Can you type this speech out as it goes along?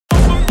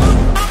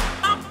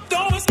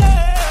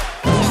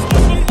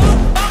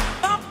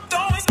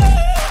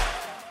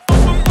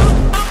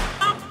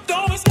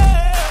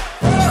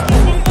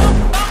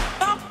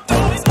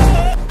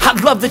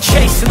love the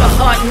chase and the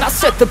hunt, and I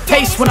set the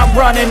pace when I'm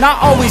running. I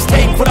always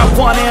take what I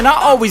want and I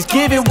always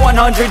give it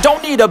 100.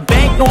 Don't need a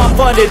bank, no I'm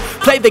funded.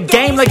 Play the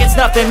game like it's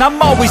nothing.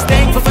 I'm always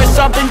thankful for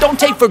something. Don't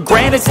take for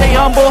granted, stay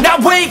humble. Now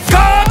wake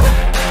up!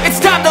 It's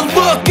time to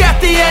look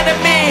at the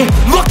enemy.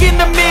 Look in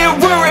the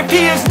mirror if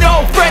he is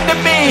no friend to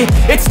me.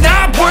 It's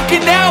not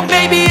working out,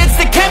 maybe it's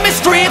the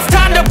chemistry. It's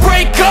time to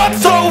break up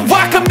so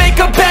I can make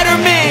a better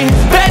me.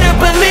 Better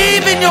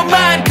believe in your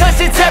mind,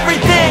 cause it's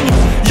everything.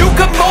 You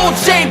can mold,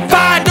 shape,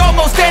 find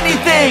almost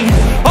anything.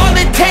 All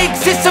it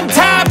takes is some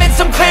time and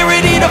some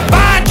clarity to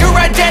find your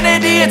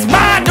identity. It's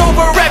mind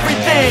over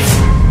everything.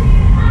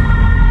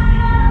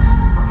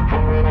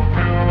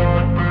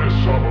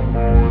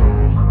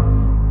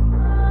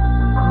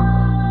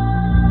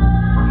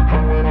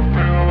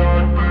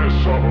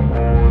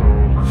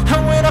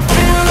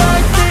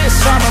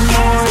 I'm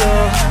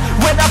immortal.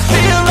 When I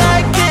feel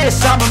like this,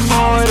 I'm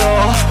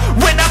immortal.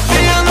 When I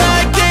feel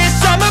like this,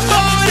 I'm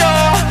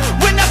immortal.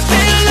 When I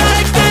feel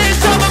like this,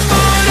 I'm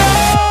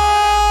immortal.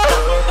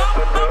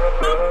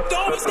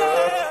 Don't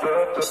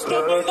stop. Just keep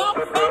up.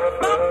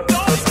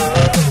 Don't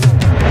stop.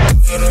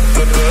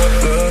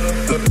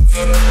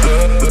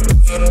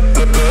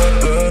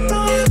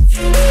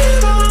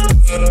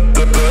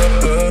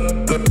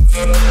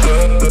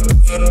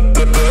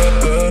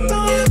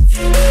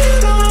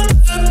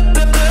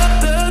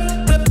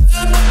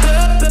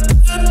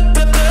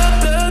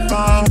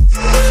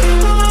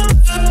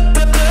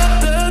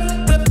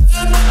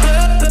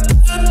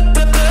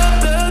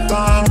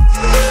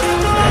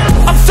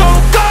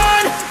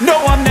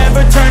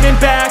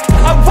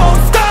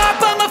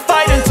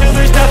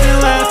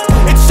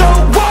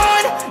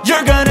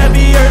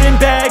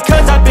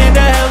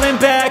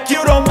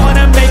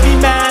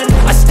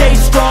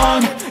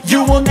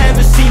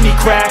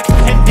 Crack.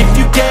 And if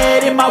you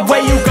get in my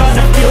way, you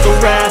gonna feel the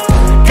wrath.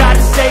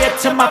 Gotta say it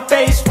to my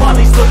face while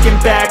he's looking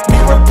back.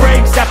 Mirror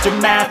breaks after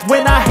math.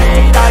 When I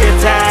hate, I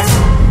attack.